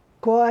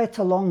quite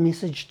a long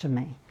message to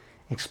me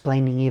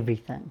explaining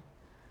everything.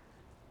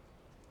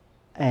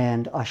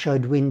 And I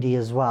showed Wendy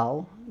as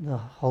well the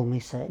whole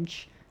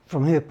message.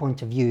 From her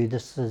point of view,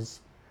 this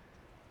is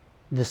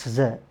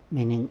it,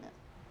 meaning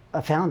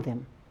I found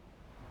them.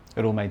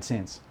 It all made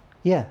sense.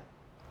 Yeah.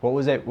 What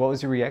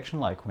was your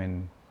reaction like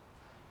when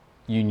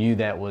you knew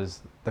that was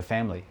the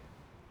family?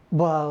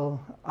 Well,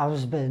 I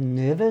was a bit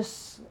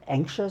nervous,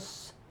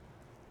 anxious,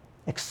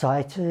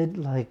 excited,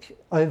 like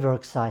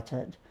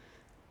overexcited,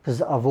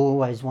 because I've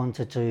always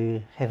wanted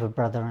to have a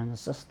brother and a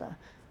sister,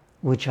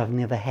 which I've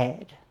never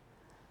had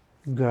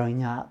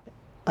growing up.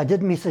 I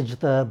did message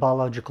the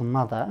biological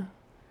mother,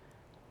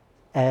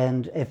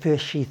 and at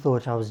first she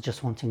thought I was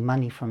just wanting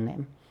money from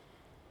them.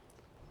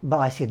 But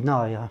I said,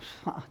 no,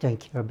 I don't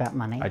care about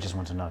money. I just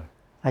want to know.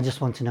 I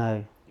just want to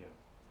know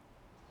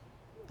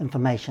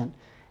information.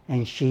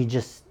 And she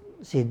just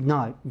said,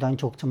 no, don't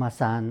talk to my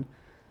son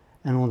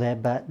and all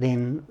that. But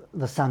then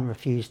the son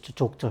refused to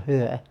talk to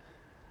her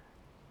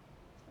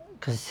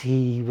because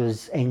he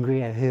was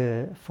angry at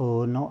her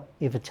for not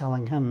ever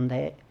telling him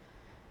that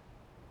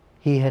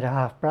he had a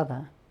half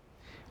brother.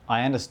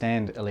 I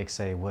understand,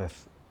 Alexei,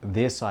 with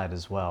their side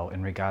as well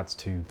in regards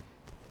to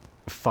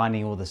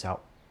finding all this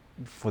out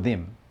for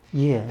them.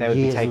 Yeah, They would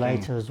be years taking,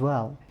 later as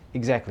well.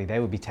 Exactly, they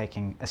would be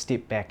taking a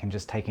step back and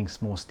just taking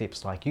small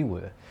steps like you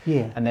were.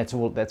 Yeah. And that's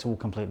all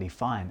completely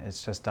fine.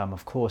 It's just,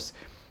 of course,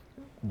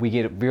 we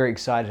get very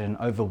excited and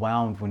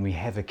overwhelmed when we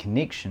have a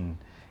connection,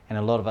 and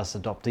a lot of us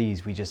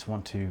adoptees, we just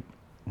want to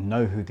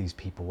know who these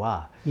people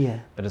are. Yeah.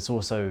 But it's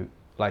also,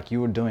 like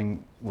you were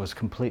doing, was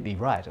completely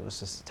right. It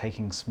was just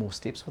taking small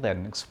steps for that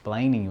and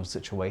explaining your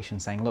situation,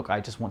 saying, look,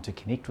 I just want to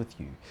connect with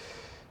you.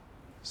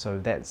 So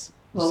that's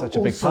such a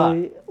big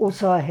part.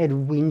 Also, I had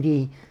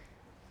Wendy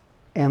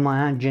and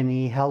my Aunt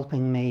Jenny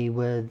helping me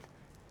with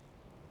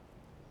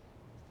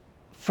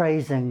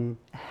phrasing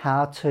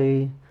how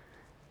to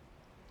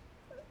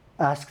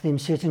ask them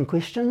certain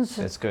questions.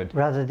 That's good.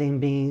 Rather than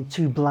being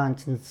too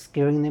blunt and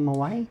scaring them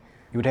away.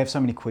 You would have so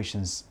many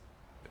questions,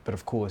 but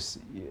of course,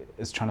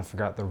 it's trying to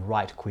figure out the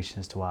right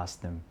questions to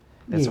ask them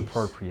that's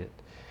appropriate,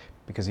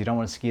 because you don't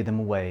want to scare them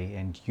away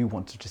and you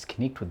want to just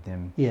connect with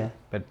them. Yeah.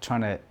 But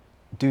trying to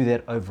do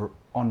that over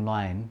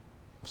online,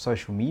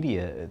 social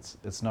media,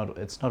 it's not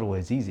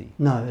always easy.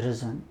 No, it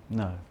isn't.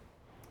 No.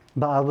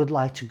 But I would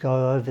like to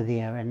go over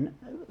there and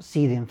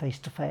see them face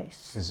to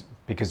face.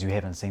 Because you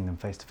haven't seen them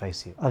face to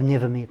face yet. I've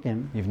never met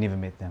them. You've never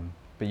met them,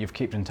 but you've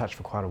kept in touch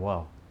for quite a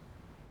while.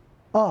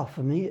 Oh,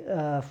 for me,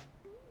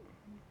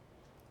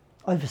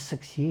 over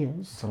 6 years.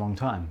 It's a long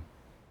time.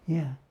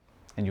 Yeah.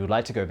 And you would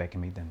like to go back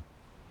and meet them?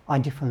 I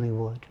definitely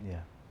would.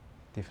 Yeah,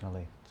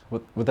 definitely.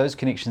 With those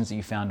connections that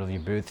you found of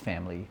your birth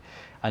family,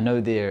 I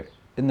know there,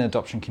 in the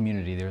adoption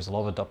community, there's a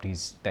lot of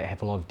adoptees that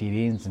have a lot of dead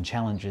ends and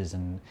challenges,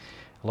 and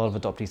a lot of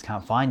adoptees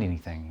can't find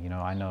anything. You know,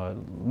 I know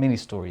many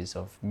stories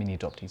of many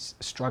adoptees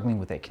struggling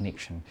with that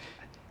connection.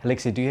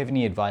 Alexei, do you have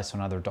any advice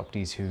on other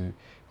adoptees who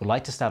would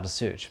like to start a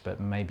search but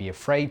may be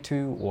afraid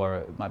to,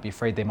 or might be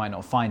afraid they might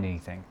not find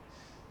anything?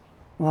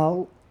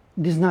 Well,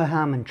 there's no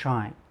harm in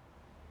trying.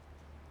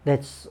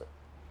 That's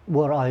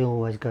what I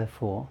always go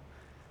for,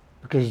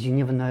 because you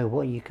never know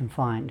what you can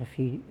find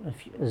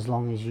as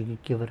long as you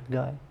give it a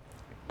go.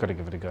 Got to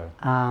give it a go.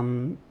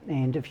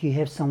 And if you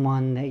have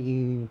someone that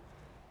you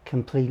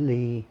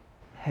completely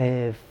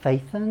have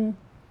faith in,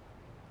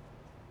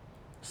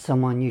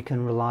 someone you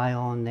can rely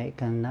on that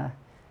can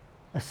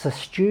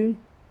assist you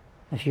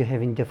if you're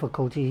having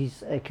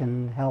difficulties. It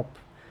can help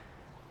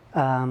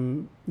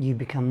you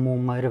become more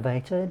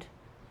motivated,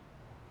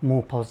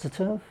 more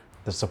positive.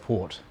 The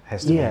support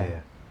has to Yeah. be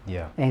there.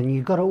 Yeah, And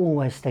you've got to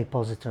always stay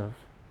positive.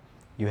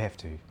 you have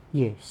to.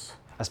 Yes.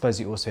 I suppose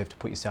you also have to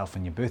put yourself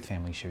in your birth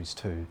family shoes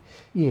too.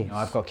 Yes. You know,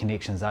 I've got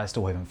connections I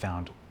still haven't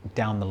found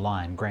down the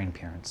line,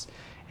 grandparents,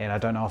 and I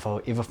don't know if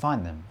I'll ever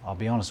find them. I'll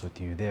be honest with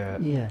you. They're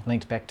Yeah.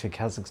 linked back to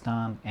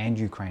Kazakhstan and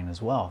Ukraine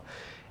as well.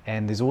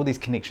 And there's all these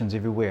connections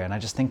everywhere. And I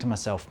just think to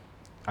myself,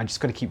 I just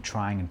got to keep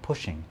trying and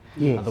pushing.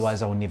 Yes.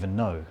 Otherwise, I'll never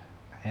know.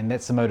 And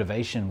that's the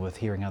motivation with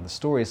hearing other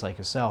stories like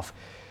yourself.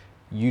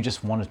 You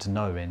just wanted to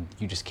know and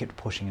you just kept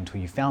pushing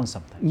until you found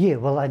something. Yeah,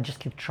 well, I just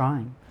kept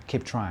trying.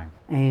 Kept trying.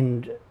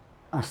 And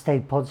I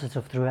stayed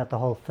positive throughout the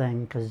whole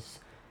thing because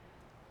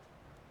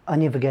I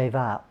never gave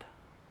up.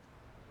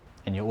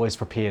 And you're always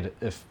prepared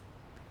if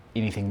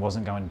anything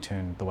wasn't going to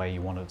turn the way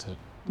you wanted to.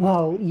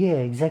 Well, yeah,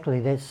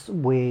 exactly. That's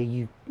where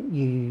you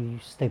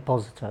stay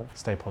positive.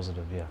 Stay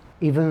positive, yeah.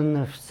 Even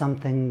if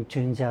something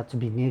turns out to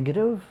be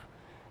negative,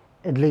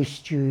 at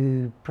least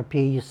you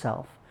prepare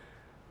yourself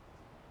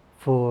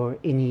for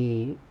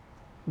any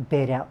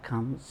bad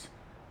outcomes.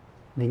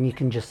 Then you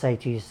can just say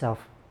to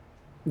yourself,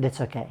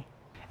 that's okay.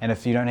 And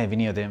if you don't have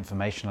any of the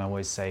information, I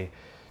always say,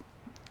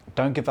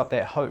 don't give up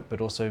that hope, but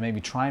also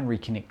maybe try and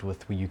reconnect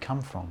with where you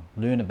come from.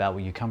 Learn about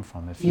where you come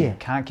from. If you Yeah.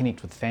 can't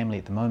connect with family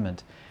at the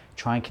moment,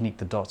 try and connect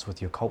the dots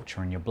with your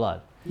culture and your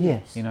blood.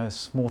 Yes. You know,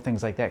 small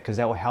things like that, because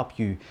that will help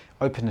you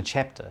open a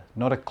chapter,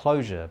 not a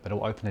closure, but it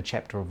will open a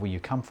chapter of where you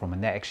come from,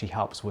 and that actually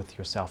helps with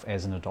yourself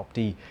as an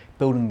adoptee,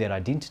 building that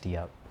identity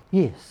up.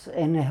 Yes,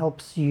 and it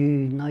helps you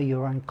know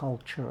your own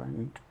culture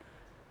and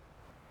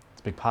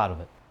It's a big part of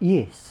it.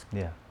 yes.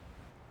 Yeah.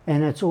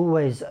 And it's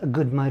always a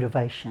good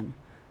motivation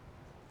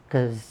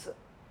because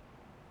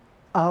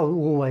I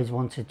always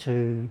wanted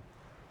to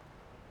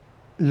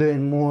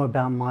learn more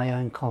about my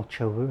own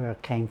culture, where I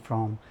came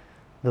from,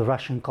 the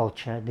Russian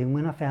culture. Then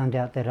when I found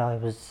out that I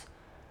was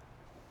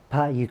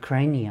part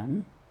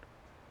Ukrainian,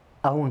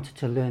 I wanted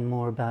to learn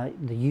more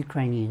about the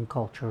Ukrainian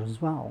culture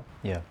as well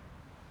Yeah.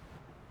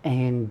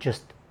 and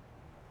just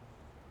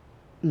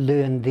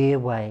learn their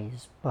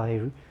ways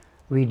by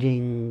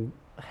reading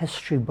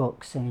history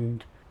books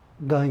and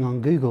going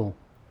on Google,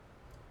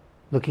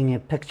 looking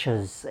at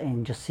pictures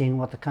and just seeing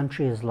what the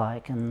country is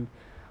like and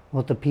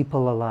what the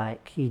people are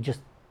like. You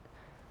just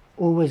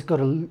always got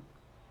to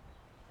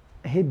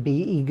be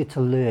eager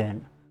to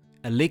learn.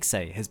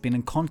 Alexei has been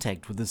in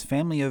contact with his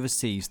family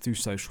overseas through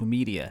social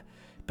media,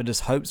 but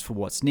his hopes for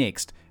what's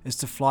next is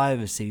to fly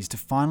overseas to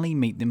finally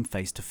meet them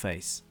face to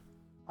face.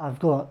 I've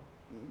got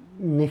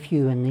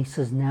nephew and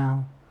nieces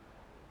now,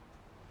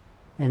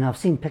 and I've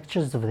seen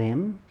pictures of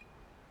them,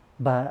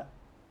 but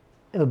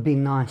it would be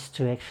nice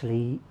to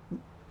actually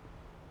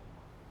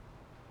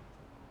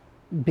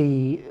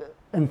be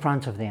in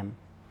front of them.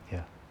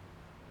 Yeah.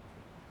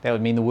 That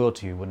would mean the world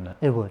to you, wouldn't it?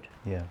 It would,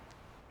 Yeah.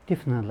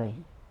 definitely.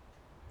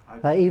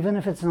 But even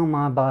if it's not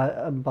my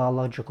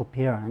biological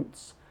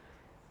parents,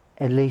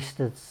 at least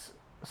it's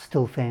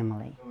still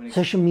family.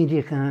 Social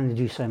media can only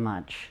do so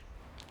much.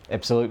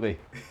 Absolutely.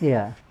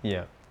 Yeah,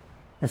 Yeah.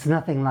 it's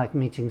nothing like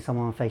meeting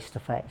someone face to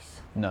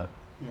face. No.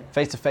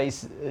 Face to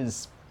face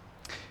is,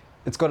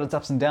 it's got its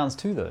ups and downs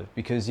too though,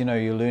 because you know,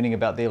 you're learning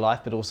about their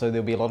life, but also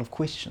there'll be a lot of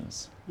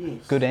questions,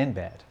 Yes. good and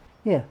bad.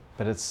 Yeah,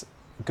 But it's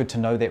good to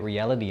know that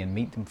reality and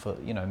meet them for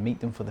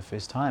the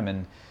first time.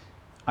 And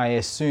I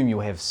assume you'll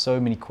have so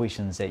many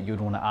questions that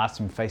you'd want to ask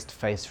them face to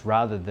face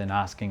rather than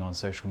asking on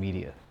social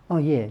media. oh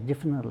yeah,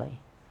 definitely.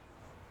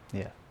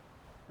 Yeah.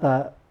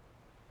 But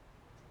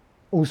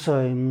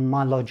also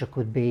my logic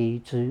would be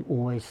to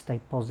always stay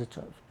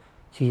positive,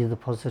 see the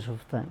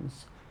positive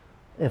things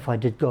if I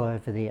did go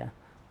over there.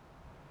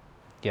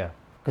 Yeah.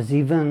 Because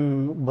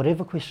even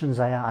whatever questions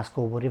I ask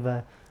or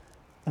whatever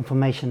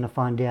information I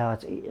find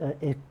out,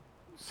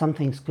 some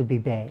things could be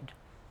bad,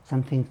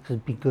 some things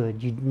could be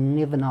good. You'd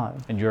never know.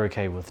 And you're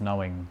okay with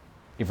knowing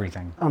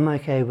everything. I'm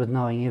okay with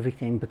knowing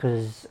everything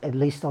because at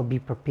least I'll be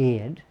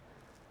prepared,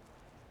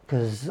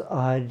 because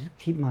I'd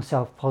keep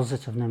myself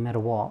positive no matter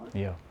what.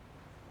 Yeah.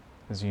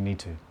 As you need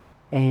to.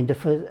 And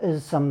if it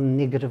is some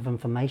negative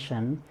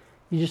information,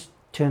 you just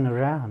turn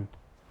around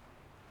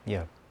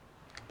Yeah.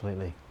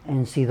 Completely.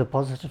 and see the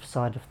positive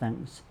side of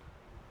things.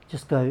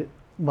 Just go,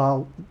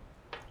 well,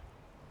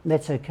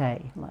 that's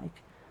okay.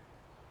 Like,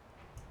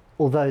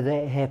 although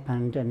that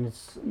happened and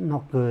it's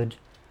not good,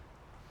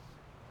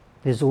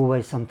 there's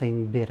always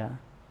something better.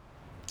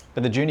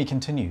 But the journey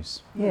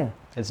continues. Yeah,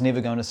 It's never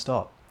going to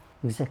stop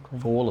exactly.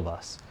 for all of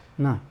us.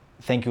 No,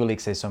 Thank you,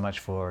 Alexei, so much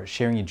for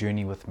sharing your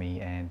journey with me.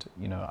 And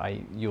you know,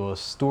 your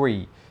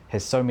story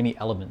has so many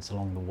elements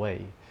along the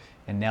way.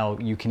 And now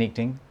you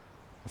connecting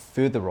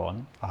further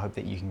on, I hope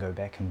that you can go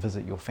back and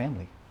visit your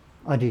family.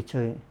 I do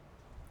too.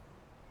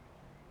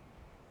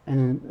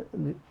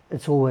 And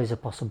it's always a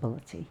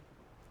possibility.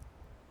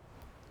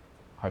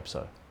 Hope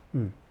so.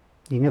 You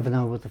never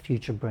know what the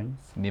future brings.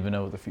 Never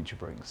know what the future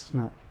brings.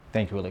 No.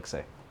 Thank you,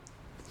 Alexei.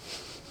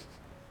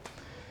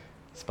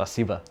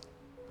 Spasiba.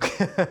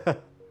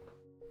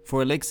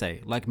 For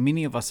Alexei, like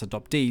many of us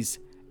adoptees,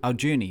 our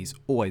journeys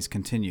always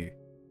continue.